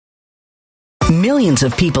Millions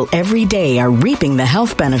of people every day are reaping the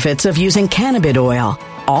health benefits of using cannabis oil,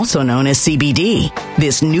 also known as CBD.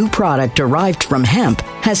 This new product derived from hemp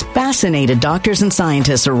has fascinated doctors and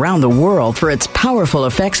scientists around the world for its powerful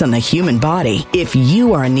effects on the human body. If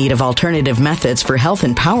you are in need of alternative methods for health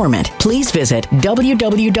empowerment, please visit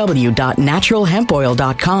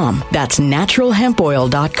www.naturalhempoil.com. That's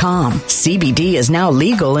naturalhempoil.com. CBD is now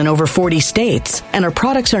legal in over 40 states, and our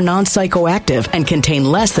products are non-psychoactive and contain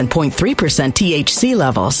less than 0.3% THC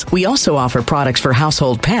levels. We also offer products for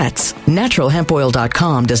household pets.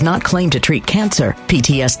 Naturalhempoil.com does not claim to treat cancer,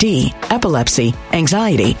 PTSD, epilepsy,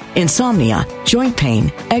 anxiety, insomnia, joint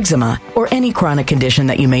pain, eczema, or any chronic condition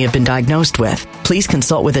that you may have been diagnosed with. Please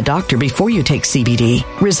consult with a doctor before you take CBD.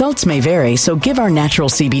 Results may vary, so give our natural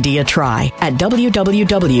CBD a try at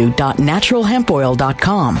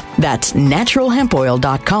www.naturalhempoil.com. That's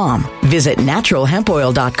naturalhempoil.com. Visit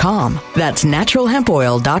naturalhempoil.com. That's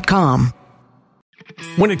naturalhempoil.com.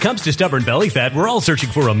 When it comes to stubborn belly fat, we're all searching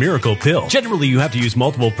for a miracle pill. Generally, you have to use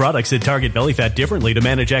multiple products that target belly fat differently to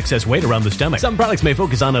manage excess weight around the stomach. Some products may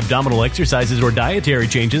focus on abdominal exercises or dietary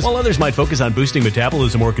changes, while others might focus on boosting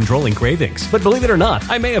metabolism or controlling cravings. But believe it or not,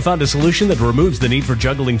 I may have found a solution that removes the need for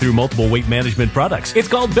juggling through multiple weight management products. It's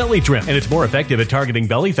called Belly Trim, and it's more effective at targeting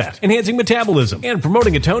belly fat, enhancing metabolism, and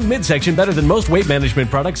promoting a toned midsection better than most weight management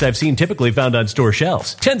products I've seen typically found on store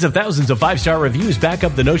shelves. Tens of thousands of 5-star reviews back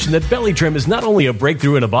up the notion that Belly Trim is not only a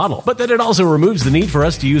breakthrough in a bottle, but that it also removes the need for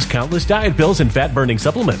us to use countless diet pills and fat-burning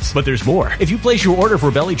supplements. But there's more. If you place your order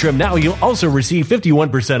for Belly Trim now, you'll also receive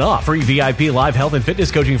 51% off, free VIP live health and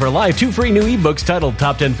fitness coaching for life, 2 free new ebooks titled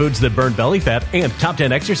Top 10 Foods That Burn Belly Fat and Top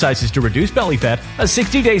 10 Exercises to Reduce Belly Fat, a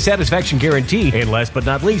 60-day satisfaction guarantee, and last but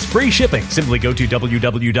not least, free shipping. Simply go to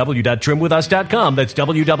www.trimwithus.com. That's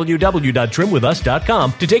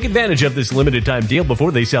www.trimwithus.com to take advantage of this limited time deal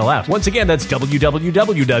before they sell out. Once again, that's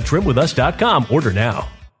www.trimwithus.com. Order now.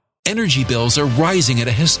 Energy bills are rising at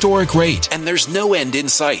a historic rate, and there's no end in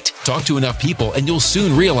sight. Talk to enough people, and you'll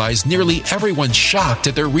soon realize nearly everyone's shocked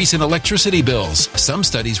at their recent electricity bills. Some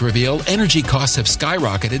studies reveal energy costs have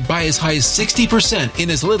skyrocketed by as high as 60%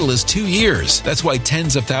 in as little as 2 years. That's why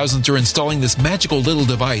tens of thousands are installing this magical little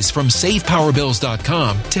device from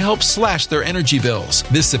SavePowerBills.com to help slash their energy bills.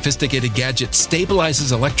 This sophisticated gadget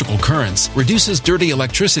stabilizes electrical currents, reduces dirty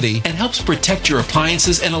electricity, and helps protect your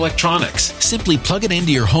appliances and electronics. Simply plug it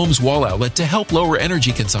into your home's wall outlet to help lower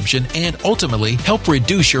energy consumption and ultimately help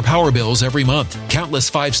reduce your power bills every month.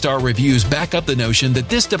 Countless 5-star reviews back up the notion that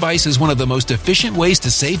this device is one of the most efficient ways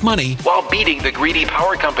to save money while beating the greedy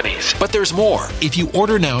power companies. But there's more. If you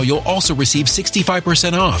order now, you'll also receive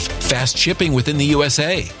 65% off, fast shipping within the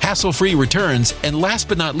USA, hassle-free returns, and last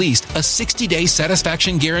but not least, a 60-day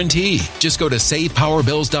satisfaction guarantee. Just go to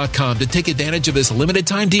SavePowerBills.com to take advantage of this limited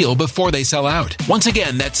time deal before they sell out. Once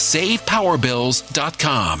again, that's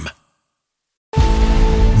SavePowerBills.com.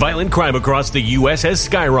 Violent crime across the U.S. has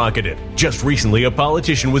skyrocketed. Just recently, a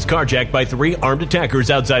politician was carjacked by 3 armed attackers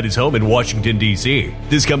outside his home in Washington, D.C.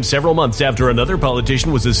 This comes several months after another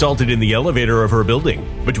politician was assaulted in the elevator of her building.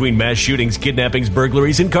 Between mass shootings, kidnappings,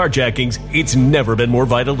 burglaries, and carjackings, it's never been more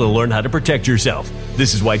vital to learn how to protect yourself.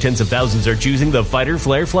 This is why tens of thousands are choosing the Fighter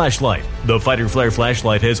Flare flashlight. The Fighter Flare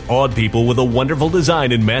flashlight has awed people with a wonderful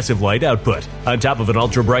design and massive light output. On top of an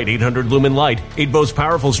ultra-bright 800-lumen light, it boasts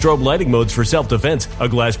powerful strobe lighting modes for self-defense, a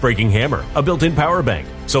glass-breaking hammer, a built-in power bank,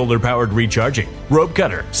 solar-powered recharging, rope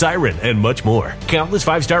cutter, siren, and much more. Countless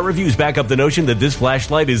 5-star reviews back up the notion that this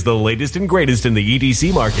flashlight is the latest and greatest in the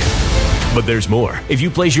EDC market. But there's more. If you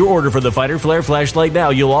place your order for the Fighter Flare flashlight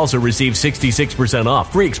now, you'll also receive 66%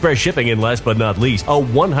 off, free express shipping, and last but not least, a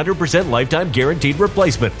 100% lifetime guaranteed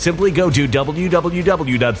replacement. Simply go to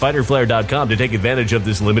www.fighterflare.com to take advantage of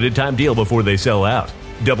this limited time deal before they sell out.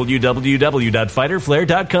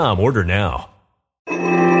 www.fighterflare.com. Order now.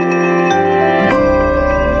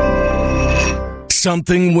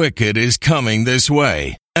 Something wicked is coming this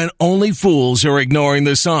way, and only fools are ignoring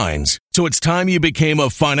the signs. So it's time you became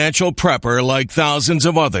a financial prepper like thousands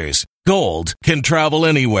of others. Gold can travel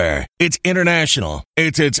anywhere. It's international.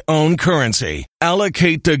 It's its own currency.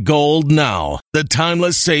 Allocate to gold now, the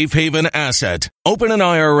timeless safe haven asset. Open an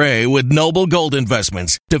IRA with Noble Gold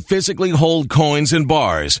Investments to physically hold coins and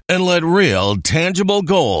bars and let real, tangible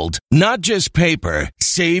gold, not just paper,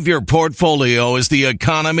 Save your portfolio as the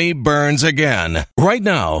economy burns again. Right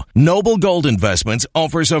now, Noble Gold Investments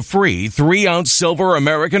offers a free 3-ounce silver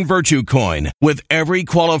American Virtue coin with every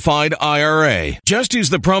qualified IRA. Just use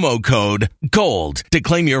the promo code GOLD to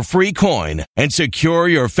claim your free coin and secure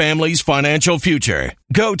your family's financial future.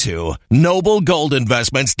 Go to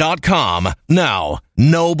noblegoldinvestments.com now.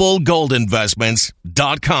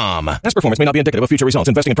 noblegoldinvestments.com. Past performance may not be indicative of future results.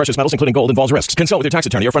 Investing in precious metals, including gold, involves risks. Consult with your tax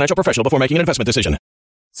attorney or financial professional before making an investment decision.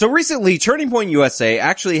 So recently, Turning Point USA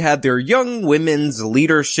actually had their Young Women's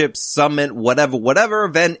Leadership Summit, whatever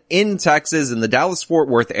event in Texas in the Dallas-Fort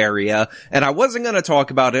Worth area. And I wasn't going to talk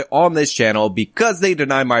about it on this channel because they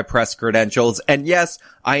denied my press credentials. And yes,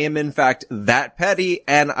 I am in fact that petty,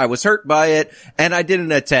 and I was hurt by it, and I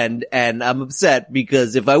didn't attend, and I'm upset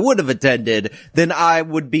because if I would have attended, then I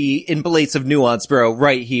would be in place of Nuance Bro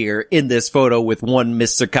right here in this photo with one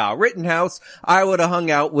Mr. Kyle Rittenhouse. I would have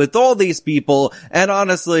hung out with all these people, and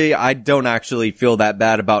honestly, I don't actually feel that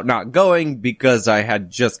bad about not going because I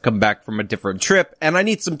had just come back from a different trip, and I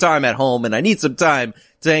need some time at home, and I need some time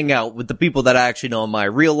to hang out with the people that I actually know in my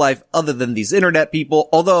real life other than these internet people.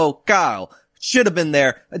 Although, Kyle should have been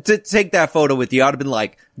there to take that photo with you. I'd have been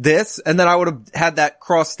like this, and then I would have had that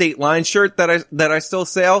cross state line shirt that I still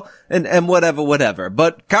sell, and whatever.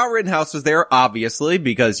 But Kyle Rittenhouse was there, obviously,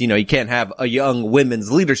 because, you can't have a Young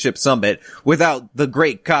Women's Leadership Summit without the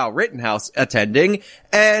great Kyle Rittenhouse attending,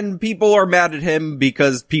 and people are mad at him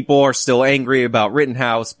because people are still angry about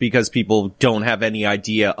Rittenhouse because people don't have any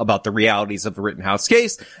idea about the realities of the Rittenhouse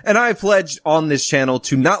case, and I pledged on this channel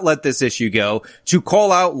to not let this issue go, to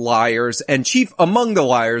call out liars, and chief among the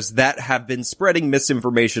liars that have been spreading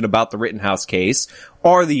misinformation about the Rittenhouse case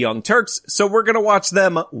are the Young Turks. So we're going to watch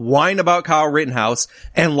them whine about Kyle Rittenhouse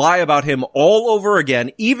and lie about him all over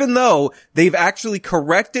again. Even though they've actually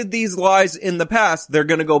corrected these lies in the past, they're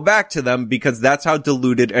going to go back to them because that's how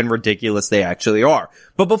deluded and ridiculous they actually are.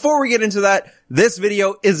 But before we get into that, this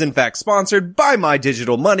video is in fact sponsored by My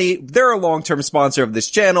Digital Money. They're a long-term sponsor of this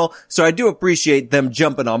channel, so I do appreciate them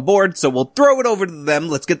jumping on board. So we'll throw it over to them.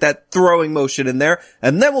 Let's get that throwing motion in there,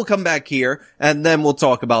 and then we'll come back here, and then we'll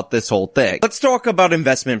talk about this whole thing. Let's talk about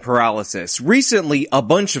investment paralysis. Recently, a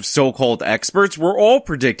bunch of so-called experts were all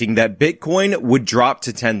predicting that Bitcoin would drop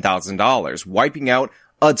to $10,000, wiping out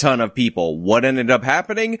a ton of people. What ended up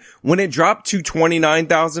happening? When it dropped to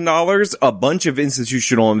 $29,000, a bunch of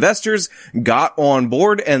institutional investors got on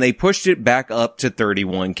board and they pushed it back up to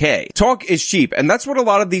 $31K. Talk is cheap, and that's what a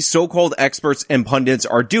lot of these so-called experts and pundits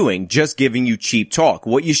are doing, just giving you cheap talk.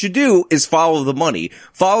 What you should do is follow the money,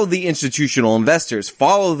 follow the institutional investors,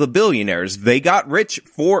 follow the billionaires. They got rich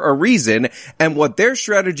for a reason, and what their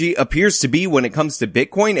strategy appears to be when it comes to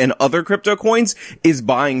Bitcoin and other crypto coins is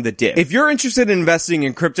buying the dip. If you're interested in investing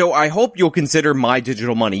in crypto, I hope you'll consider My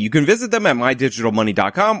Digital Money. You can visit them at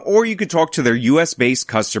mydigitalmoney.com, or you could talk to their US-based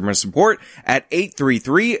customer support at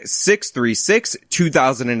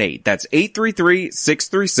 833-636-2008. That's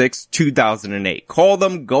 833-636-2008. Call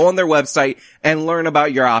them, go on their website, and learn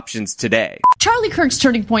about your options today. Charlie Kirk's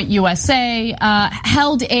Turning Point USA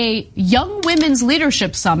held a Young Women's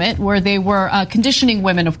Leadership Summit where they were conditioning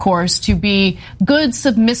women, of course, to be good,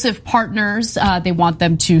 submissive partners. They want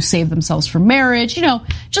them to save themselves from marriage,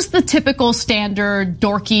 just the typical standard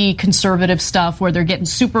dorky conservative stuff where they're getting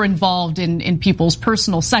super involved in people's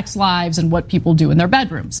personal sex lives and what people do in their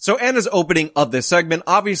bedrooms. So Anna's opening of this segment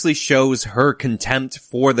obviously shows her contempt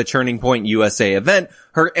for the Turning Point USA event,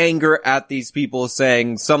 her anger at these people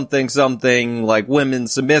saying something like women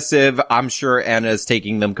submissive. I'm sure Anna is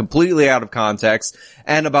taking them completely out of context,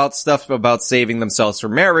 and about stuff about saving themselves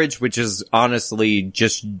from marriage, which is honestly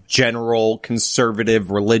just general conservative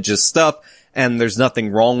religious stuff. And there's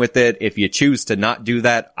nothing wrong with it. If you choose to not do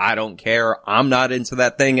that, I don't care. I'm not into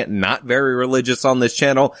that thing. Not very religious on this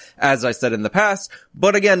channel, as I said in the past.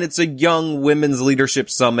 But again, it's a Young Women's Leadership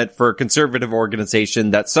Summit for a conservative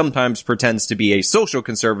organization that sometimes pretends to be a social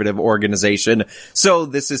conservative organization. So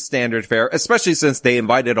this is standard fare, especially since they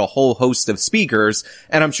invited a whole host of speakers.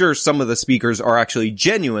 And I'm sure some of the speakers are actually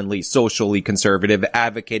genuinely socially conservative,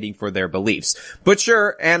 advocating for their beliefs. But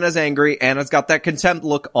sure, Anna's angry. Anna's got that contempt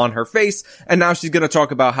look on her face. And now she's going to talk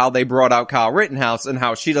about how they brought out Kyle Rittenhouse and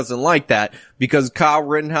how she doesn't like that because Kyle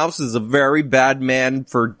Rittenhouse is a very bad man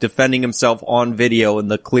for defending himself on video in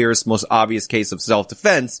the clearest, most obvious case of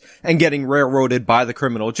self-defense and getting railroaded by the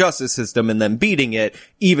criminal justice system and then beating it.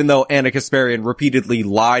 Even though Anna Kasparian repeatedly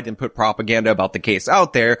lied and put propaganda about the case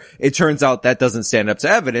out there, it turns out that doesn't stand up to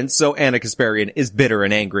evidence, so Anna Kasparian is bitter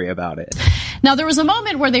and angry about it. Now, there was a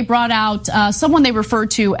moment where they brought out someone they referred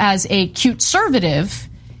to as a cute conservative.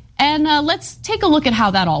 And let's take a look at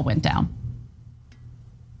how that all went down.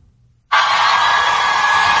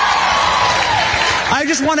 I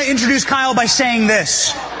just want to introduce Kyle by saying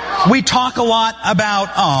this. We talk a lot about,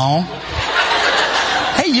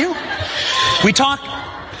 hey, you.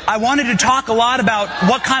 I wanted to talk a lot about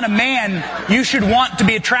what kind of man you should want to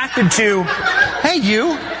be attracted to. Hey, you.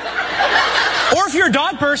 Or if you're a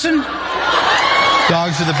dog person.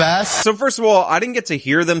 Dogs are the best. So first of all, I didn't get to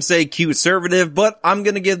hear them say cute conservative, but I'm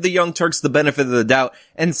gonna give the Young Turks the benefit of the doubt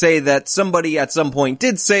and say that somebody at some point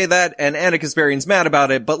did say that, and Anna Kasparian's mad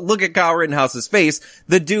about it, but look at Kyle Rittenhouse's face.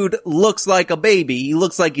 The dude looks like a baby. He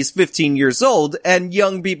looks like he's 15 years old, and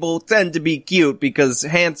young people tend to be cute because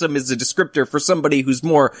handsome is a descriptor for somebody who's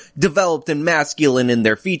more developed and masculine in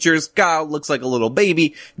their features. Kyle looks like a little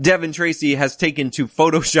baby. Devin Tracy has taken to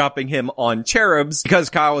photoshopping him on cherubs because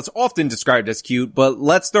Kyle is often described as cute, but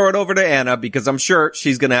let's throw it over to Anna because I'm sure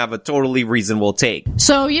she's going to have a totally reasonable take.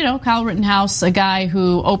 So, Kyle Rittenhouse, a guy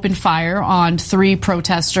who opened fire on 3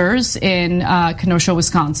 protesters in Kenosha,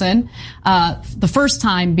 Wisconsin. The first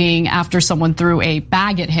time being after someone threw a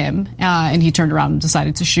bag at him, and he turned around and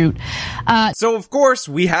decided to shoot. So, of course,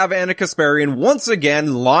 we have Anna Kasparian once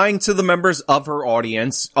again lying to the members of her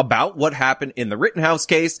audience about what happened in the Rittenhouse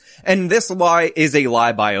case, and this lie is a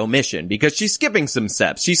lie by omission because she's skipping some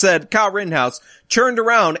steps. She said Kyle Rittenhouse turned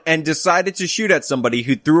around and decided to shoot at somebody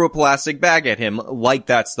who threw a plastic bag at him like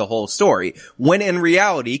that's the whole story. When in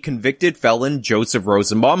reality, convicted felon Joseph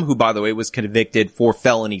Rosenbaum, who by the way was convicted for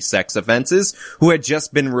felony sex offenses, who had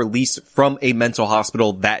just been released from a mental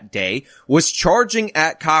hospital that day, was charging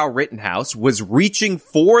at Kyle Rittenhouse, was reaching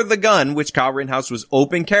for the gun, which Kyle Rittenhouse was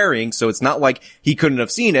open carrying, so it's not like he couldn't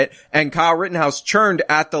have seen it, and Kyle Rittenhouse turned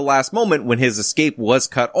at the last moment when his escape was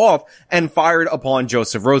cut off and fired upon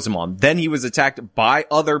Joseph Rosenbaum. Then he was attacked by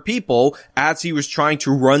other people as he was trying to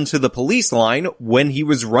run to the police line when he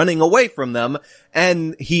was running away from them,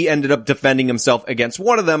 and he ended up defending himself against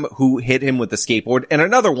one of them who hit him with a skateboard and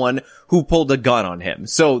another one who pulled a gun on him.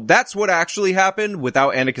 So that's what actually happened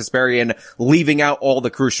without Anna Kasparian leaving out all the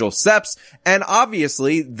crucial steps. And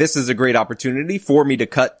obviously this is a great opportunity for me to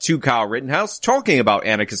cut to Kyle Rittenhouse talking about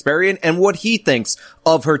Anna Kasparian and what he thinks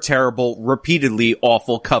of her terrible, repeatedly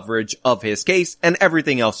awful coverage of his case and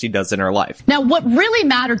everything else she does in her life. Now, what really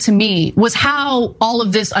mattered to me was how all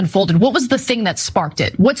of this unfolded. What was the thing that sparked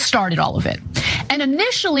it? What started all of it? And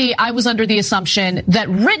initially, I was under the assumption that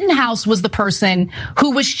Rittenhouse was the person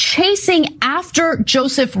who was chasing after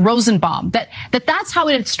Joseph Rosenbaum, that's how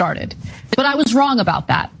it had started. But I was wrong about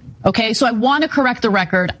that. Okay, so I want to correct the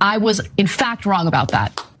record. I was, in fact, wrong about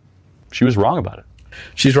that. She was wrong about it.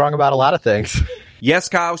 She's wrong about a lot of things. Yes,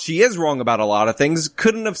 Kyle, she is wrong about a lot of things.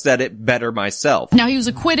 Couldn't have said it better myself. Now, he was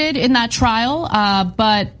acquitted in that trial,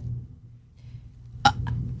 but...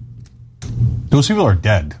 Those people are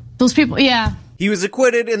dead. Those people, yeah. He was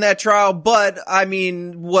acquitted in that trial, but, I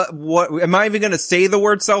mean, what, am I even gonna say the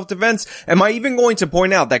word self-defense? Am I even going to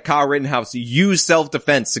point out that Kyle Rittenhouse used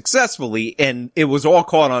self-defense successfully, and it was all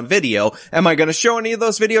caught on video? Am I gonna show any of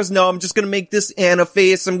those videos? No, I'm just gonna make this Anna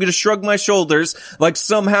face, I'm gonna shrug my shoulders, like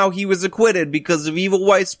somehow he was acquitted because of evil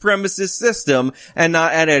white supremacist system, and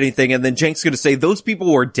not add anything, and then Jank's gonna say, those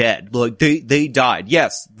people were dead. Like, they died.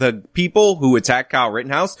 Yes, the people who attacked Kyle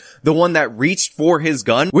Rittenhouse, the one that reached for his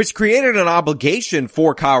gun, which created an obligation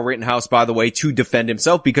for Kyle Rittenhouse, by the way, to defend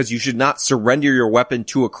himself, because you should not surrender your weapon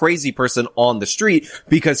to a crazy person on the street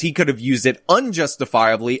because he could have used it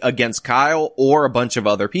unjustifiably against Kyle or a bunch of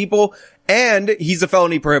other people. And he's a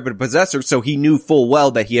felony prohibited possessor, so he knew full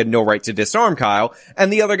well that he had no right to disarm Kyle.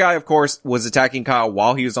 And the other guy, of course, was attacking Kyle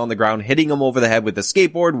while he was on the ground, hitting him over the head with a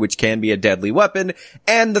skateboard, which can be a deadly weapon.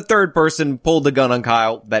 And the third person pulled the gun on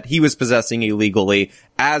Kyle that he was possessing illegally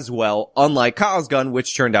as well, unlike Kyle's gun,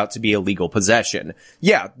 which turned out to be illegal possession.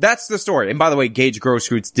 Yeah, that's the story. And by the way, Gage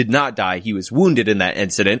Grosskreutz did not die. He was wounded in that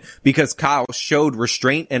incident because Kyle showed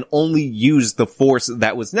restraint and only used the force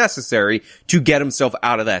that was necessary to get himself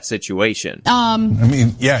out of that situation. I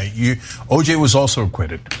mean, yeah, OJ was also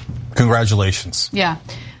acquitted. Congratulations. Yeah.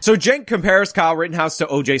 So Cenk compares Kyle Rittenhouse to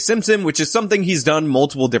O.J. Simpson, which is something he's done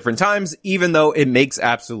multiple different times, even though it makes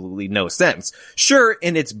absolutely no sense. Sure,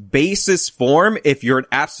 in its basest form, if you're an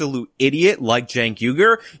absolute idiot like Cenk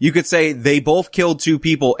Uygur, you could say they both killed 2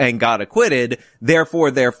 people and got acquitted,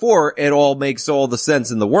 therefore, it all makes all the sense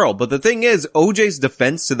in the world. But the thing is, O.J.'s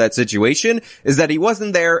defense to that situation is that he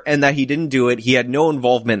wasn't there and that he didn't do it. He had no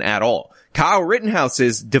involvement at all. Kyle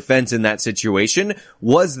Rittenhouse's defense in that situation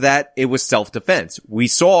was that it was self-defense. We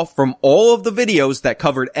saw from all of the videos that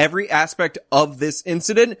covered every aspect of this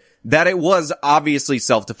incident that it was obviously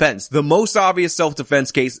self-defense. The most obvious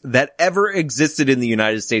self-defense case that ever existed in the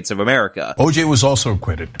United States of America. OJ was also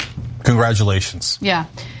acquitted. Congratulations. Yeah.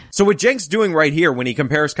 So what Cenk's doing right here when he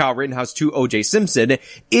compares Kyle Rittenhouse to O.J. Simpson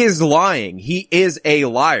is lying. He is a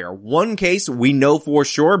liar. One case we know for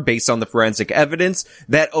sure based on the forensic evidence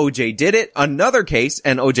that O.J. did it. Another case,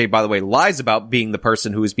 and O.J. by the way lies about being the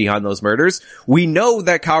person who is behind those murders. We know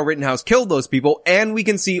that Kyle Rittenhouse killed those people, and we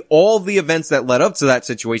can see all the events that led up to that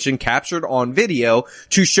situation captured on video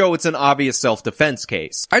to show it's an obvious self-defense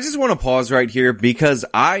case. I just want to pause right here because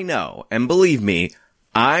I know, and believe me,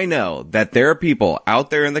 I know that there are people out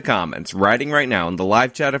there in the comments writing right now in the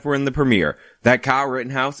live chat if we're in the premiere that Kyle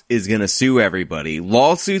Rittenhouse is gonna sue everybody.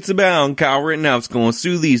 Lawsuits abound. Kyle Rittenhouse gonna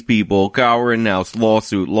sue these people. Kyle Rittenhouse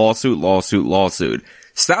lawsuit, lawsuit, lawsuit, lawsuit.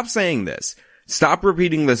 Stop saying this. Stop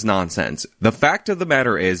repeating this nonsense. The fact of the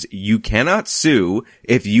matter is you cannot sue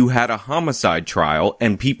if you had a homicide trial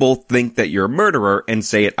and people think that you're a murderer and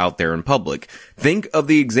say it out there in public. Think of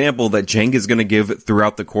the example that Cenk is going to give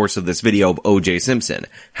throughout the course of this video of O.J. Simpson.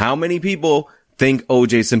 How many people think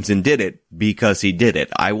O.J. Simpson did it because he did it?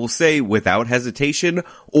 I will say without hesitation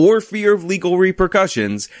or fear of legal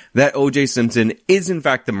repercussions that O.J. Simpson is in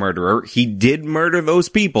fact the murderer. He did murder those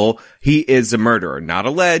people. He is a murderer. Not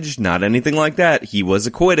alleged, not anything like that. He was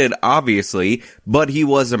acquitted, obviously, but he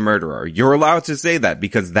was a murderer. You're allowed to say that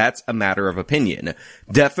because that's a matter of opinion.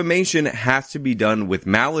 Defamation has to be done with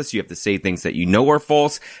malice. You have to say things that you know are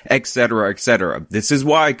false, etc., etc. This is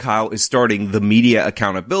why Kyle is starting the Media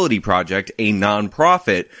Accountability Project, a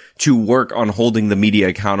nonprofit to work on holding the media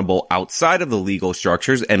accountable outside of the legal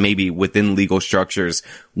structures and maybe within legal structures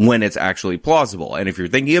when it's actually plausible. And if you're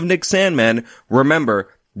thinking of Nick Sandmann,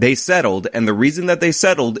 remember, they settled, and the reason that they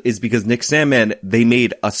settled is because Nick Sandmann, they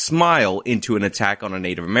made a smile into an attack on a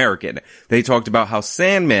Native American. They talked about how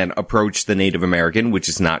Sandmann approached the Native American, which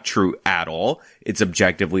is not true at all. It's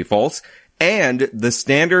objectively false. And the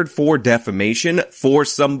standard for defamation for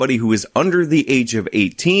somebody who is under the age of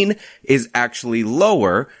 18 is actually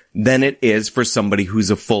lower than it is for somebody who's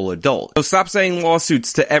a full adult. So stop saying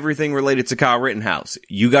lawsuits to everything related to Kyle Rittenhouse.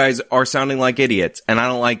 You guys are sounding like idiots, and I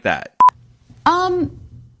don't like that.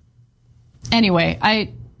 Anyway,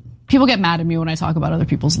 people get mad at me when I talk about other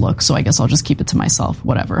people's looks, so I guess I'll just keep it to myself.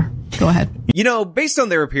 Whatever. Go ahead. You know, based on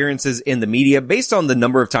their appearances in the media, based on the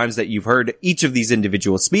number of times that you've heard each of these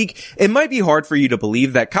individuals speak, it might be hard for you to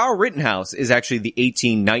believe that Kyle Rittenhouse is actually the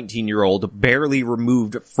 18, 19-year-old barely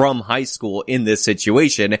removed from high school in this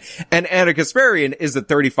situation, and Anna Kasparian is a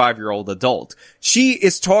 35-year-old adult. She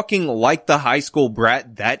is talking like the high school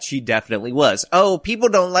brat that she definitely was. Oh, people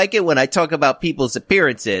don't like it when I talk about people's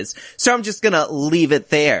appearances, so I'm just gonna leave it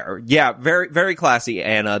there. Yeah, very, very classy,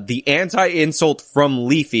 Anna. The anti-insult from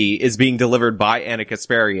Leafy is being delivered by Anna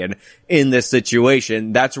Kasparian in this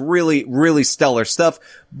situation. That's really, really stellar stuff.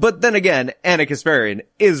 But then again, Anna Kasparian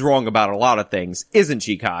is wrong about a lot of things, isn't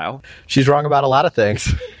she, Kyle? She's wrong about a lot of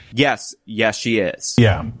things. Yes, she is.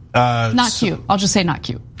 Yeah. Not cute. I'll just say not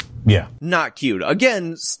cute. Yeah. Not cute.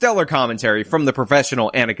 Again, stellar commentary from the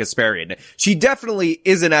professional Anna Kasparian. She definitely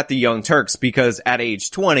isn't at the Young Turks because at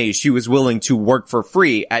age 20, she was willing to work for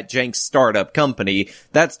free at Cenk's startup company.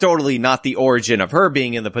 That's totally not the origin of her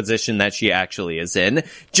being in the position that she actually is in.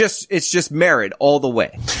 It's just merit all the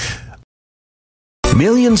way.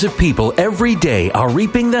 Millions of people every day are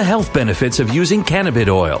reaping the health benefits of using cannabis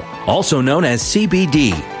oil, also known as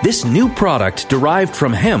CBD. This new product derived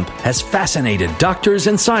from hemp has fascinated doctors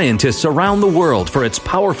and scientists around the world for its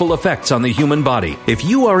powerful effects on the human body. If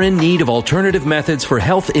you are in need of alternative methods for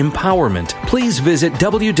health empowerment, please visit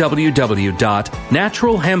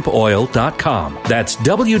www.naturalhempoil.com. That's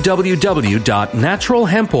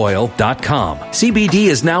www.naturalhempoil.com. CBD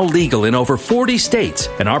is now legal in over 40 states,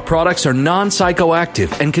 and our products are non-psychoactive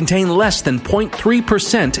and contain less than 0.3%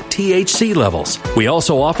 THC levels. We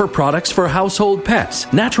also offer products for household pets.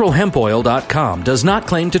 NaturalHempOil.com does not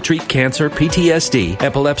claim to treat cancer, PTSD,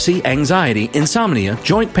 epilepsy, anxiety, insomnia,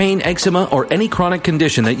 joint pain, eczema, or any chronic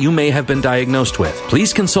condition that you may have been diagnosed with.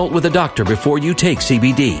 Please consult with a doctor before you take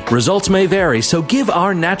CBD. Results may vary, so give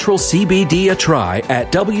our natural CBD a try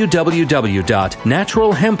at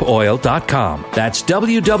www.naturalhempoil.com. That's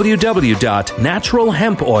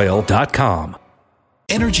www.naturalhempoil.com.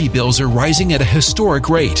 Energy bills are rising at a historic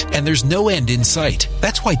rate, and there's no end in sight.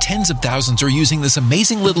 That's why tens of thousands are using this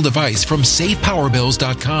amazing little device from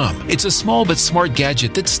SavePowerBills.com. It's a small but smart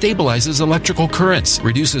gadget that stabilizes electrical currents,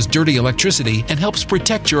 reduces dirty electricity, and helps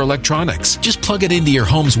protect your electronics. Just plug it into your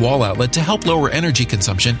home's wall outlet to help lower energy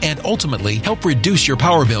consumption and ultimately help reduce your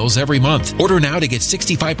power bills every month. Order now to get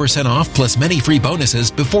 65% off plus many free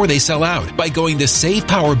bonuses before they sell out by going to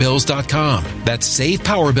SavePowerBills.com. That's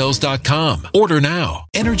SavePowerBills.com. Order now. now.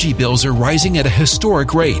 Energy bills are rising at a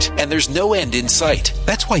historic rate, and there's no end in sight.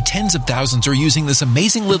 That's why tens of thousands are using this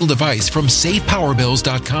amazing little device from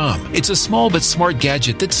SavePowerBills.com. It's a small but smart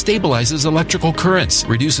gadget that stabilizes electrical currents,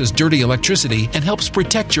 reduces dirty electricity, and helps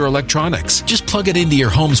protect your electronics. Just plug it into your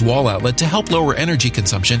home's wall outlet to help lower energy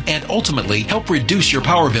consumption and ultimately help reduce your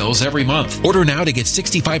power bills every month. Order now to get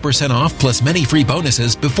 65% off plus many free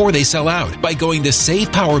bonuses before they sell out by going to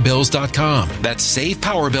SavePowerBills.com. That's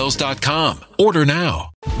SavePowerBills.com. Order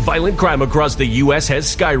now. Violent crime across the U.S.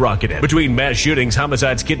 has skyrocketed. Between mass shootings,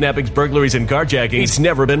 homicides, kidnappings, burglaries, and carjackings, it's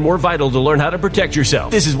never been more vital to learn how to protect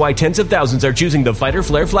yourself. This is why tens of thousands are choosing the Fighter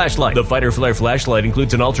Flare flashlight. The Fighter Flare flashlight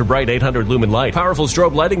includes an ultra-bright 800-lumen light, powerful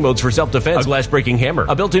strobe lighting modes for self-defense, a glass-breaking hammer,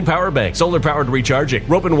 a built-in power bank, solar-powered recharging,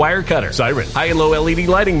 rope and wire cutter, siren, high and low LED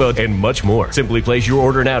lighting mode, and much more. Simply place your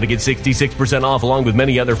order now to get 66% off along with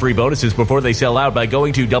many other free bonuses before they sell out by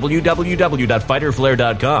going to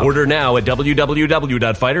www.fighterflare.com. Order now at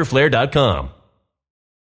www.fighterflare.com.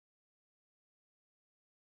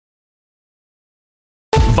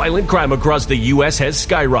 Violent crime across the U.S. has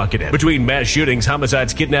skyrocketed. Between mass shootings,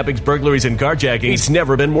 homicides, kidnappings, burglaries, and carjackings, it's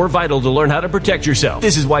never been more vital to learn how to protect yourself.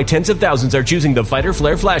 This is why tens of thousands are choosing the Fighter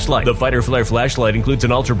Flare flashlight. The Fighter Flare flashlight includes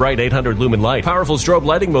an ultra-bright 800-lumen light, powerful strobe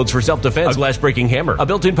lighting modes for self-defense, a glass-breaking hammer, a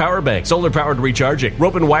built-in power bank, solar-powered recharging,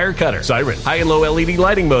 rope and wire cutter, siren, high and low LED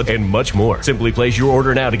lighting mode, and much more. Simply place your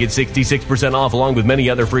order now to get 66% off along with many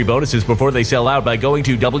other free bonuses before they sell out by going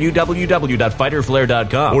to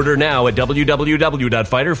www.fighterflare.com. Order now at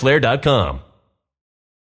www.fighterflare.com.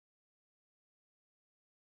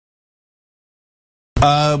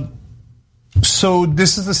 So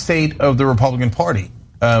this is the state of the Republican Party.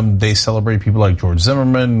 They celebrate people like George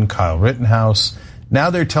Zimmerman, Kyle Rittenhouse. Now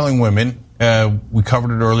they're telling women, we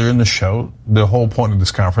covered it earlier in the show, the whole point of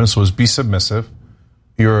this conference was be submissive.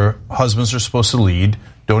 Your husbands are supposed to lead.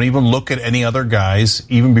 Don't even look at any other guys,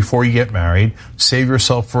 even before you get married. Save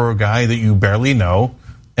yourself for a guy that you barely know,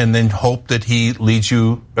 and then hope that he leads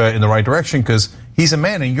you in the right direction, because he's a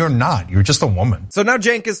man and you're not. You're just a woman. So now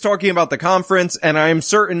Cenk is talking about the conference, and I am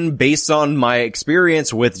certain, based on my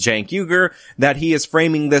experience with Cenk Uygur, that he is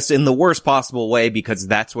framing this in the worst possible way because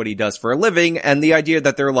that's what he does for a living, and the idea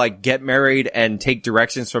that they're like, get married and take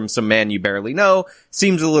directions from some man you barely know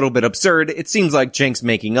seems a little bit absurd. It seems like Cenk's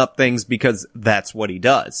making up things because that's what he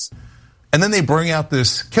does. And then they bring out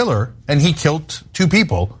this killer, and he killed 2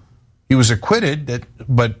 people. He was acquitted,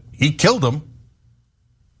 but he killed them.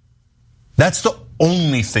 That's the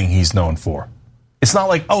only thing he's known for. It's not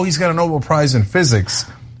like, oh, he's got a Nobel Prize in physics,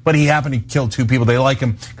 but he happened to kill 2 people. They like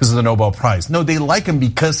him because of the Nobel Prize. No, they like him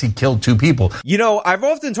because he killed 2 people. You know, I've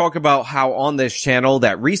often talked about how on this channel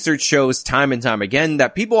that research shows time and time again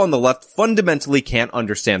that people on the left fundamentally can't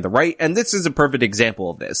understand the right, and this is a perfect example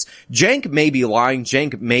of this. Cenk may be lying,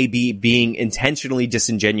 Cenk may be being intentionally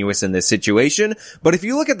disingenuous in this situation, but if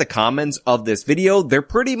you look at the comments of this video, they're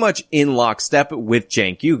pretty much in lockstep with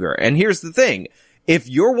Cenk Uygur. And here's the thing. If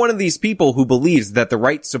you're one of these people who believes that the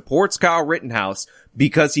right supports Kyle Rittenhouse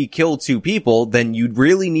because he killed 2 people, then you'd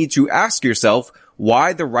really need to ask yourself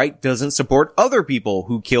why the right doesn't support other people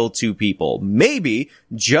who killed 2 people. Maybe,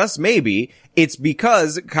 just maybe, it's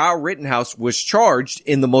because Kyle Rittenhouse was charged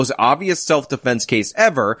in the most obvious self-defense case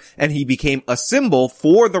ever, and he became a symbol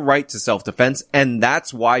for the right to self-defense, and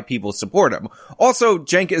that's why people support him. Also,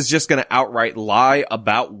 Cenk is just gonna outright lie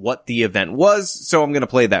about what the event was, so I'm gonna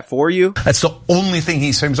play that for you. That's the only thing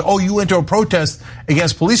he's saying. Oh, you went to a protest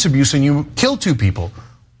against police abuse and you killed 2 people.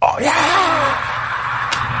 Oh, yeah!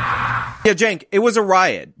 Yeah, Cenk, it was a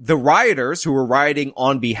riot. The rioters who were rioting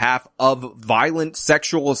on behalf of violent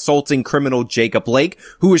sexual assaulting criminal Jacob Blake,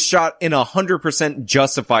 who was shot in a 100%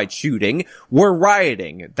 justified shooting, were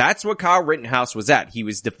rioting. That's what Kyle Rittenhouse was at. He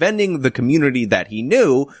was defending the community that he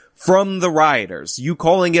knew from the rioters. You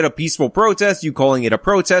calling it a peaceful protest, you calling it a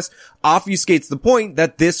protest, obfuscates the point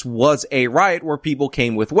that this was a riot where people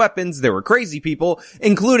came with weapons. There were crazy people,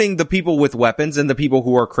 including the people with weapons and the people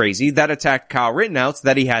who are crazy that attacked Kyle Rittenhouse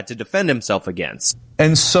that he had to defend himself against.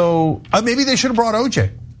 And so maybe they should have brought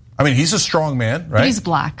OJ. I mean, he's a strong man, right? But he's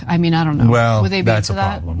black. I mean, I don't know. Well, would they be that's a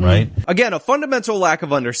that? problem, right? Again, a fundamental lack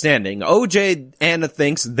of understanding. OJ, Anna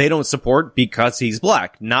thinks they don't support because he's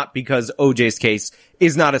black, not because OJ's case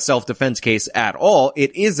is not a self-defense case at all.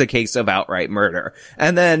 It is a case of outright murder.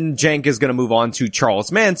 And then Cenk is going to move on to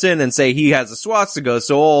Charles Manson and say he has a swastika,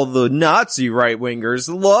 so all the Nazi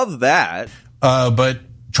right-wingers love that. But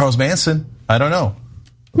Charles Manson, I don't know.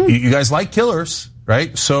 You guys like killers,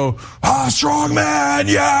 right? So, strong man,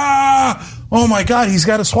 yeah! Oh my God, he's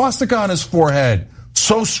got a swastika on his forehead.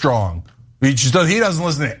 So strong. He doesn't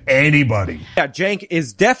listen to anybody. Yeah, Cenk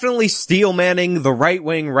is definitely steel-manning the right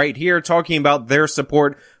wing right here, talking about their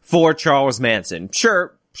support for Charles Manson.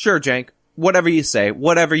 Sure, Cenk. Whatever you say,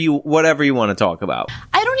 whatever you want to talk about.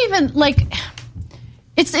 I don't even, like,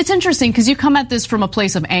 it's interesting because you come at this from a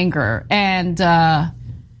place of anger, and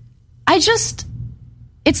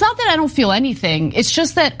it's not that I don't feel anything. It's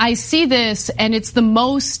just that I see this and it's the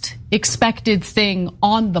most expected thing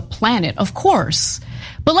on the planet, of course.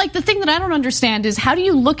 But like the thing that I don't understand is how do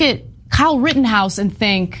you look at Kyle Rittenhouse and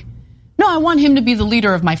think, no, I want him to be the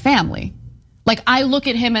leader of my family. Like, I look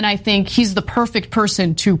at him and I think he's the perfect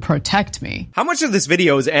person to protect me. How much of this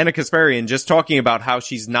video is Anna Kasparian just talking about how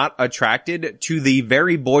she's not attracted to the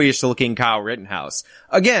very boyish-looking Kyle Rittenhouse?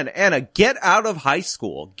 Again, Anna, get out of high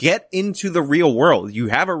school. Get into the real world. You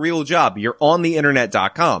have a real job. You're on the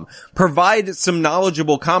internet.com. Provide some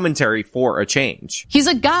knowledgeable commentary for a change. He's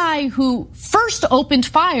a guy who first opened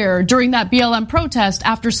fire during that BLM protest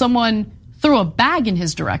after someone threw a bag in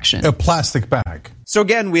his direction. A plastic bag. So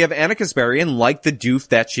again, we have Anna Kasparian, like the doof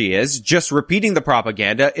that she is, just repeating the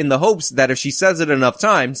propaganda in the hopes that if she says it enough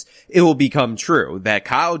times, it will become true. That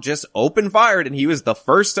Kyle just opened fire, and he was the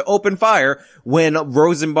first to open fire when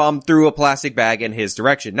Rosenbaum threw a plastic bag in his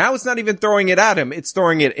direction. Now it's not even throwing it at him, it's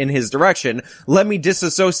throwing it in his direction. Let me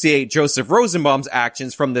disassociate Joseph Rosenbaum's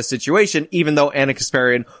actions from this situation, even though Anna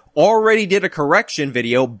Kasparian already did a correction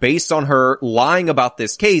video based on her lying about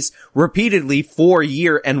this case repeatedly for a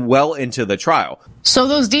year and well into the trial. So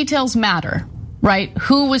those details matter, right?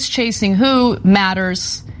 Who was chasing who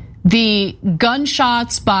matters. The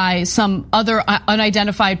gunshots by some other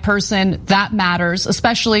unidentified person, that matters,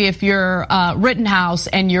 especially if you're Rittenhouse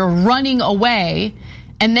and you're running away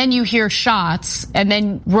and then you hear shots and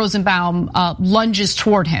then Rosenbaum lunges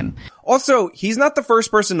toward him. Also, he's not the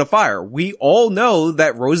first person to fire. We all know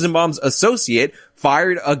that Rosenbaum's associate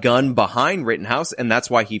fired a gun behind Rittenhouse, and that's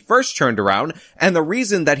why he first turned around. And the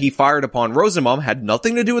reason that he fired upon Rosenbaum had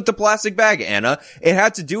nothing to do with the plastic bag, Anna. It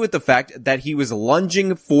had to do with the fact that he was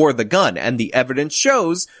lunging for the gun, and the evidence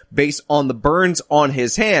shows, based on the burns on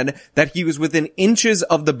his hand, that he was within inches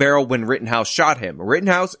of the barrel when Rittenhouse shot him.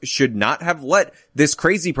 Rittenhouse should not have let this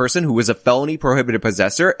crazy person who was a felony prohibited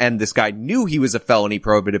possessor, and this guy knew he was a felony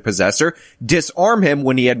prohibited possessor, disarm him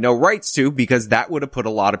when he had no rights to, because that would have put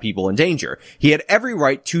a lot of people in danger. He had every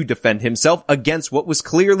right to defend himself against what was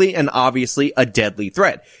clearly and obviously a deadly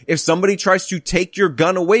threat. If somebody tries to take your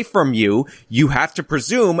gun away from you, you have to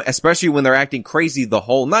presume, especially when they're acting crazy the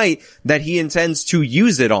whole night, that he intends to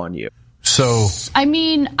use it on you. So, I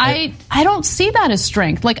mean, I don't see that as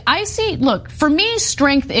strength. Like, look, for me,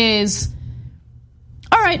 strength is,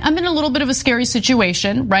 all right, I'm in a little bit of a scary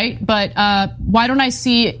situation, right? But why don't I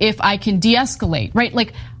see if I can de-escalate, right?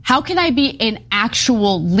 Like, how can I be an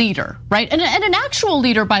actual leader, right? And an actual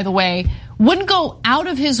leader, by the way, wouldn't go out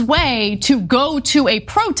of his way to go to a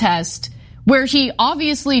protest where he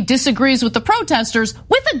obviously disagrees with the protesters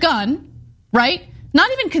with a gun, right? Not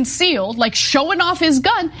even concealed, like showing off his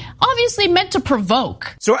gun, obviously meant to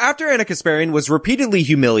provoke. So after Anna Kasparian was repeatedly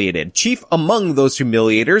humiliated, chief among those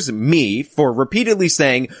humiliators, me, for repeatedly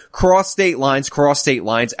saying cross state lines,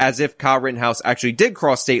 as if Kyle Rittenhouse actually did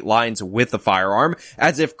cross state lines with a firearm,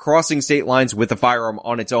 as if crossing state lines with a firearm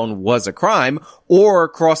on its own was a crime, or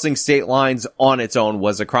crossing state lines on its own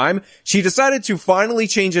was a crime, she decided to finally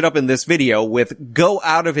change it up in this video with go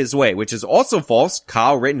out of his way, which is also false.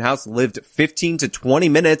 Kyle Rittenhouse lived 15 to 20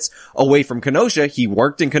 minutes away from Kenosha. He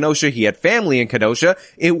worked in Kenosha. He had family in Kenosha.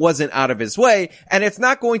 It wasn't out of his way, and it's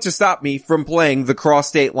not going to stop me from playing the Cross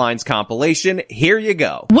State Lines compilation. Here you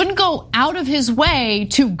go. Wouldn't go out of his way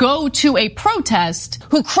to go to a protest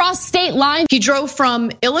who crossed state lines. He drove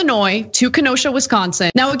from Illinois to Kenosha,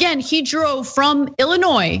 Wisconsin. Now, again, he drove from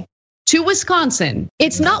Illinois to Wisconsin.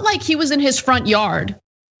 It's not like he was in his front yard.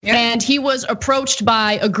 Yeah. And he was approached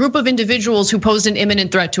by a group of individuals who posed an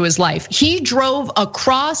imminent threat to his life. He drove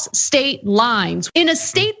across state lines in a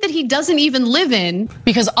state that he doesn't even live in.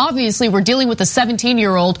 Because obviously we're dealing with a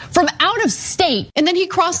 17-year-old from out of state. And then he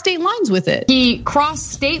crossed state lines with it. He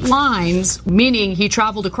crossed state lines, meaning he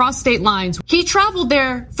traveled across state lines. He traveled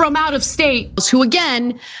there from out of state. Who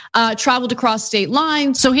again, traveled across state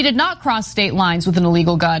lines. So he did not cross state lines with an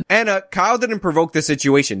illegal gun. And Kyle didn't provoke the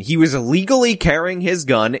situation. He was illegally carrying his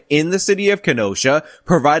gun in the city of Kenosha,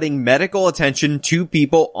 providing medical attention to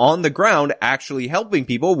people on the ground, actually helping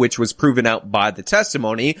people, which was proven out by the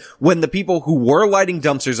testimony, when the people who were lighting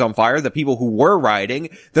dumpsters on fire, the people who were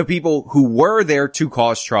rioting, the people who were there to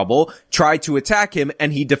cause trouble, tried to attack him,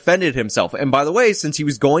 and he defended himself. And by the way, since he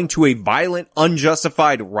was going to a violent,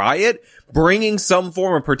 unjustified riot, bringing some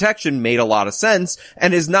form of protection made a lot of sense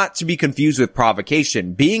and is not to be confused with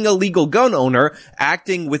provocation. Being a legal gun owner,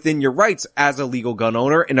 acting within your rights as a legal gun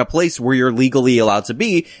owner in a place where you're legally allowed to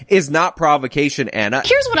be is not provocation, Anna.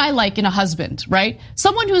 Here's what I like in a husband, right?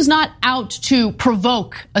 Someone who's not out to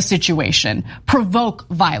provoke a situation, provoke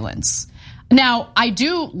violence. Now, I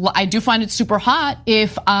do find it super hot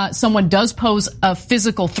if someone does pose a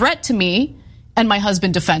physical threat to me and my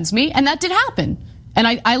husband defends me, and that did happen. And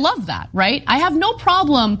I love that, right? I have no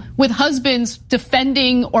problem with husbands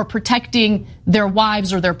defending or protecting their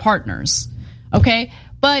wives or their partners, okay?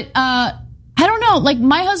 But I don't know, like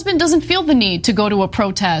my husband doesn't feel the need to go to a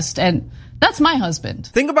protest, and that's my husband.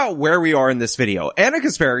 Think about where we are in this video. Anna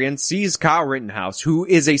Kasparian sees Kyle Rittenhouse, who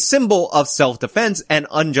is a symbol of self-defense and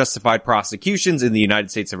unjustified prosecutions in the United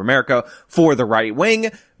States of America for the right wing,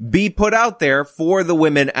 be put out there for the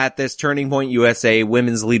women at this Turning Point USA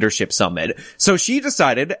Women's Leadership Summit. So she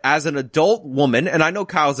decided as an adult woman, and I know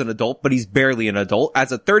Kyle's an adult, but he's barely an adult,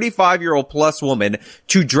 as a 35-year-old plus woman,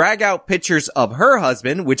 to drag out pictures of her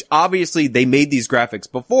husband, which obviously they made these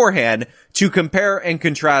graphics beforehand, to compare and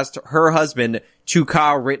contrast her husband to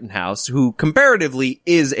Kyle Rittenhouse, who comparatively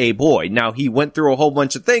is a boy. Now, he went through a whole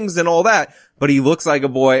bunch of things and all that, but he looks like a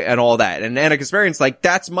boy and all that. And Anna Kasparian's like,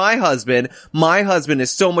 that's my husband. My husband is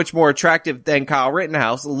so much more attractive than Kyle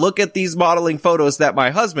Rittenhouse. Look at these modeling photos that my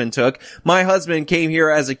husband took. My husband came here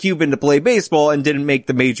as a Cuban to play baseball and didn't make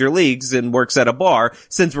the major leagues and works at a bar,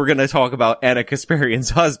 since we're going to talk about Anna Kasparian's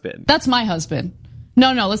husband. That's my husband.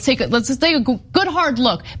 No, let's take a good hard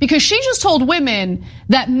look, because she just told women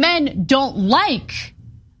that men don't like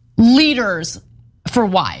leaders for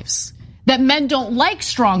wives, that men don't like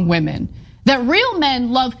strong women, that real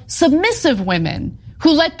men love submissive women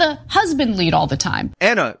who let the husband lead all the time.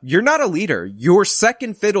 Anna, you're not a leader. You're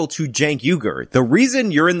second fiddle to Cenk Uygur. The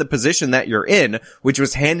reason you're in the position that you're in, which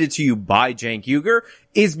was handed to you by Cenk Uygur,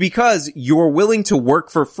 is because you're willing to work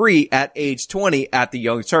for free at age 20 at the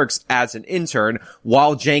Young Turks as an intern,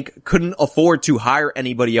 while Cenk couldn't afford to hire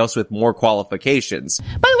anybody else with more qualifications.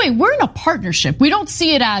 By the way, we're in a partnership. We don't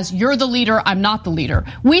see it as you're the leader, I'm not the leader.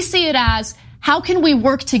 We see it as, how can we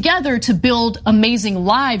work together to build amazing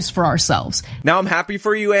lives for ourselves? Now, I'm happy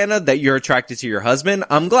for you, Anna, that you're attracted to your husband.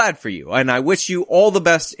 I'm glad for you, and I wish you all the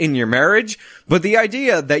best in your marriage. But the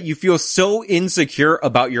idea that you feel so insecure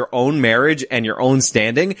about your own marriage and your own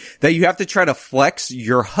standing that you have to try to flex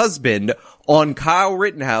your husband on Kyle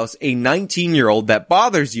Rittenhouse, a 19-year-old, that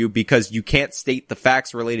bothers you because you can't state the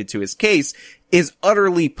facts related to his case, is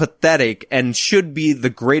utterly pathetic and should be the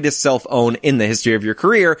greatest self-own in the history of your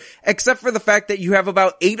career, except for the fact that you have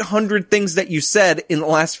about 800 things that you said in the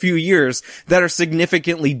last few years that are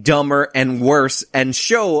significantly dumber and worse and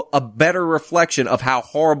show a better reflection of how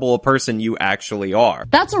horrible a person you actually are.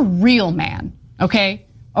 That's a real man, okay?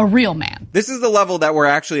 A real man. This is the level that we're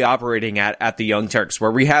actually operating at the Young Turks,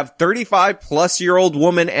 where we have 35-plus-year-old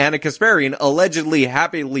woman Anna Kasparian, allegedly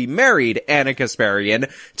happily married Anna Kasparian,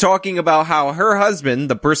 talking about how her husband,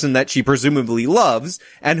 the person that she presumably loves,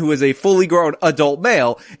 and who is a fully grown adult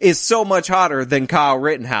male, is so much hotter than Kyle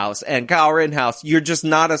Rittenhouse. And Kyle Rittenhouse, you're just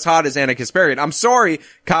not as hot as Anna Kasparian. I'm sorry,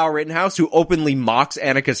 Kyle Rittenhouse, who openly mocks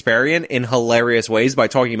Anna Kasparian in hilarious ways by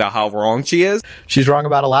talking about how wrong she is. She's wrong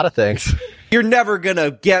about a lot of things. You're never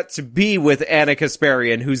gonna get to be with Anna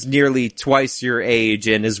Kasparian, who's nearly twice your age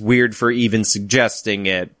and is weird for even suggesting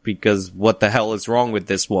it, because what the hell is wrong with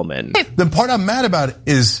this woman? The part I'm mad about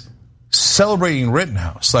is celebrating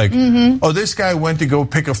Rittenhouse. Like, oh, this guy went to go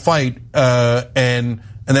pick a fight and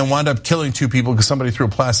then wound up killing two people because somebody threw a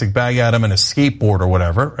plastic bag at him and a skateboard or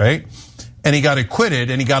whatever, right? And he got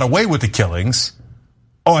acquitted and he got away with the killings.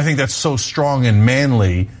 Oh, I think that's so strong and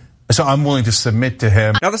manly. So I'm willing to submit to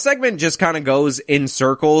him. Now, the segment just kind of goes in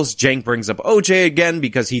circles. Cenk brings up OJ again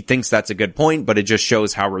because he thinks that's a good point, but it just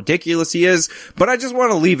shows how ridiculous he is. But I just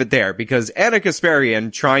want to leave it there because Anna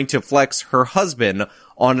Kasparian trying to flex her husband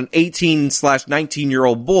on an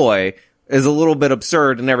 18/19-year-old boy is a little bit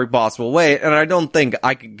absurd in every possible way, and I don't think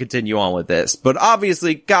I can continue on with this. But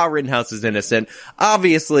obviously, Kyle Rittenhouse is innocent.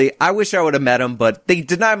 Obviously, I wish I would have met him, but they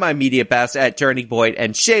denied my media pass at Turning Point,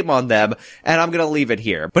 and shame on them, and I'm gonna leave it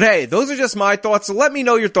here. But hey, those are just my thoughts, so let me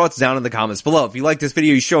know your thoughts down in the comments below. If you like this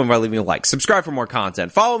video, you show me by leaving a like. Subscribe for more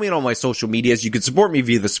content. Follow me on all my social medias. You can support me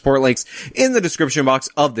via the support links in the description box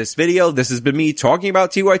of this video. This has been me talking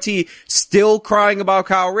about TYT, still crying about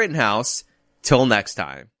Kyle Rittenhouse. Till next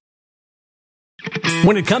time.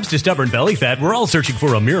 When it comes to stubborn belly fat, we're all searching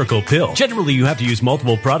for a miracle pill. Generally, you have to use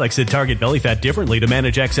multiple products that target belly fat differently to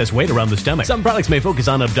manage excess weight around the stomach. Some products may focus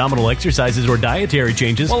on abdominal exercises or dietary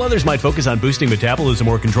changes, while others might focus on boosting metabolism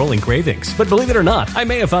or controlling cravings. But believe it or not, I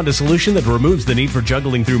may have found a solution that removes the need for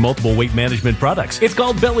juggling through multiple weight management products. It's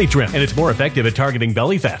called Belly Trim, and it's more effective at targeting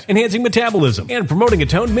belly fat, enhancing metabolism, and promoting a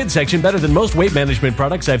toned midsection better than most weight management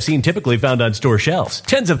products I've seen typically found on store shelves.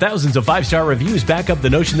 Tens of thousands of 5-star reviews back up the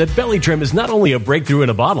notion that Belly Trim is not only a breakthrough in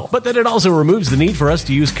a bottle, but that it also removes the need for us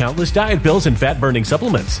to use countless diet pills and fat-burning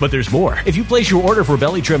supplements. But there's more. If you place your order for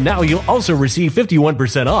Belly Trim now, you'll also receive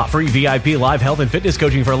 51% off, free VIP live health and fitness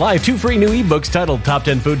coaching for life, 2 free new ebooks titled Top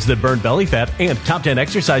 10 Foods That Burn Belly Fat and Top 10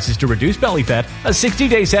 Exercises to Reduce Belly Fat, a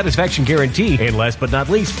 60-day satisfaction guarantee, and last but not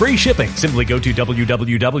least, free shipping. Simply go to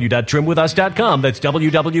www.trimwithus.com. That's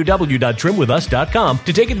www.trimwithus.com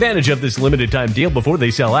to take advantage of this limited time deal before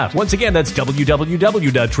they sell out. Once again, that's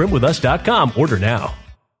www.trimwithus.com. Order now.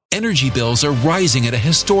 Energy bills are rising at a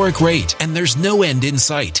historic rate, and there's no end in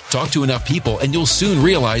sight. Talk to enough people, and you'll soon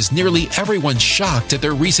realize nearly everyone's shocked at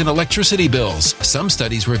their recent electricity bills. Some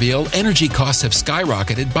studies reveal energy costs have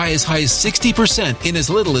skyrocketed by as high as 60% in as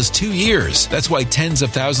little as 2 years. That's why tens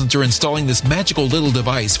of thousands are installing this magical little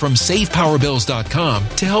device from SavePowerBills.com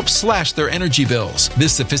to help slash their energy bills.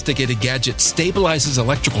 This sophisticated gadget stabilizes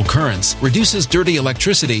electrical currents, reduces dirty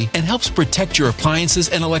electricity, and helps protect your appliances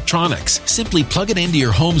and electronics. Simply plug it into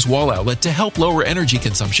your home's wall outlet to help lower energy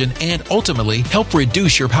consumption and ultimately help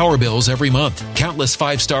reduce your power bills every month. Countless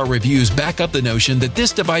 5-star reviews back up the notion that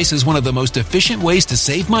this device is one of the most efficient ways to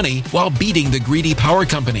save money while beating the greedy power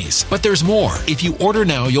companies. But there's more. If you order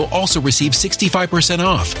now, you'll also receive 65%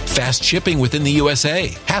 off, fast shipping within the USA,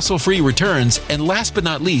 hassle-free returns, and last but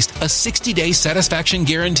not least, a 60-day satisfaction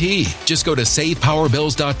guarantee. Just go to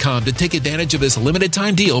SavePowerBills.com to take advantage of this limited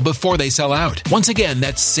time deal before they sell out. Once again,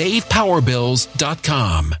 that's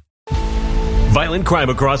SavePowerBills.com. Violent crime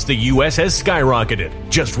across the U.S. has skyrocketed.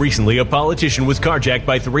 Just recently, a politician was carjacked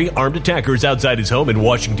by 3 armed attackers outside his home in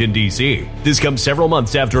Washington, D.C. This comes several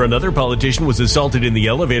months after another politician was assaulted in the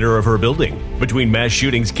elevator of her building. Between mass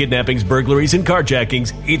shootings, kidnappings, burglaries, and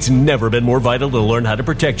carjackings, it's never been more vital to learn how to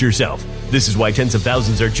protect yourself. This is why tens of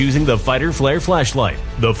thousands are choosing the Fighter Flare flashlight.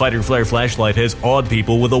 The Fighter Flare flashlight has awed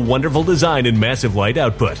people with a wonderful design and massive light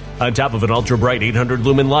output. On top of an ultra-bright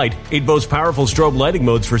 800-lumen light, it boasts powerful strobe lighting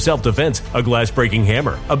modes for self-defense, a glass-breaking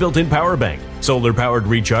hammer, a built-in power bank, solar-powered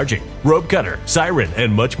recharging, rope cutter, siren,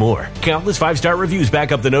 and much more. Countless 5-star reviews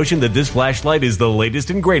back up the notion that this flashlight is the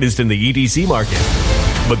latest and greatest in the EDC market.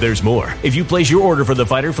 But there's more. If you place your order for the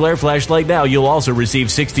Fighter Flare flashlight now, you'll also receive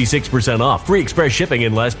 66% off, free express shipping,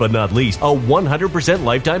 and last but not least, a 100%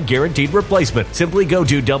 lifetime guaranteed replacement. Simply go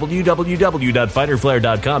to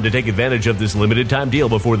www.fighterflare.com to take advantage of this limited time deal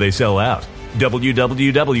before they sell out.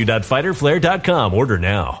 www.fighterflare.com. Order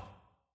now.